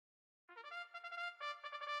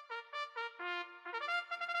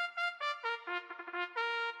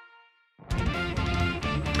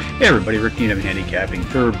Hey everybody, Rick Needham handicapping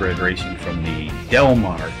thoroughbred racing from the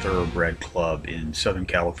Mar Thoroughbred Club in Southern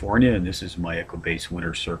California, and this is my Equibase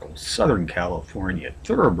Winter Circle Southern California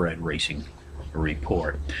Thoroughbred Racing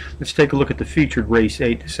report. Let's take a look at the featured race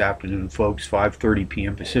 8 this afternoon, folks. 5:30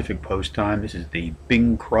 p.m. Pacific Post Time. This is the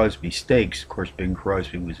Bing Crosby Stakes. Of course, Bing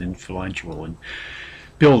Crosby was influential in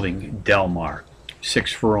building Del Mar.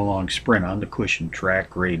 6 furlong sprint on the cushion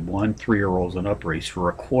track, grade 1, 3-year-olds and up race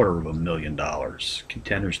for $250,000.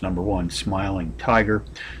 Contenders: number 1, Smiling Tiger,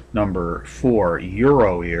 number 4,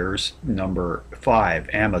 Euro Ears, number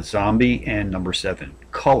 5, Amazombie, and number 7,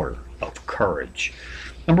 Color of Courage.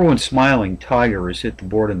 Number 1, Smiling Tiger, has hit the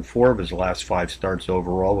board in 4 of his last 5 starts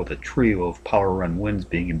overall, with a trio of power run wins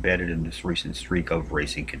being embedded in this recent streak of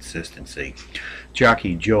racing consistency.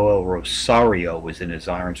 Jockey Joel Rosario was in his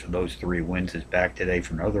irons for those 3 wins, is back today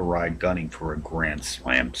for another ride, gunning for a Grand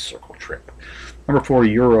Slam circle trip. Number 4,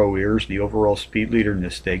 Euro Ears, the overall speed leader in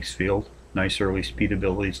this stakes field. Nice early speed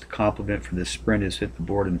abilities to complement for this sprint, has hit the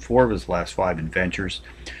board in 4 of his last 5 adventures,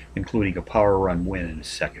 including a power run win in his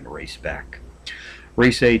second race back.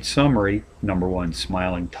 Race 8 summary: number 1,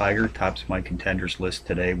 Smiling Tiger, tops my contenders list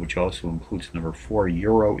today, which also includes number 4,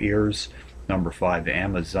 Euro Ears, number 5,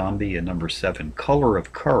 Amazombie, and number 7, Color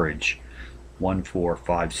of Courage. 1, 4,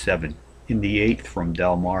 5, 7. In the 8th from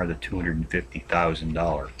Del Mar, the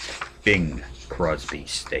 $250,000 Bing Crosby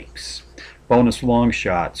Stakes. Bonus long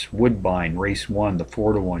shots: Woodbine, race 1, the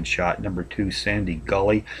 4-to-1 shot. Number 2, Sandy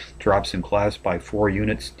Gully, drops in class by 4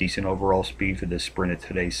 units. Decent overall speed for this sprint at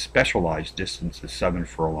today's specialized distance of 7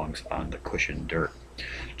 furlongs on the cushion dirt.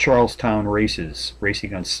 Charlestown races,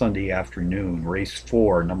 racing on Sunday afternoon. Race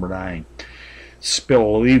 4, number 9,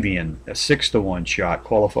 Spillevian, a 6-to-1 shot,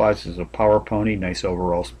 qualifies as a power pony. Nice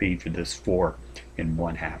overall speed for this 4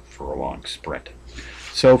 1/2 furlong sprint.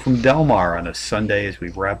 So from Del Mar on a Sunday, as we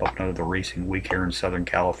wrap up another racing week here in Southern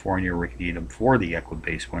California, Rick Needham for the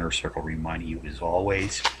Equibase Winter Circle, reminding you as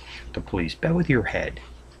always to please bet with your head,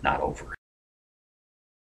 not over it.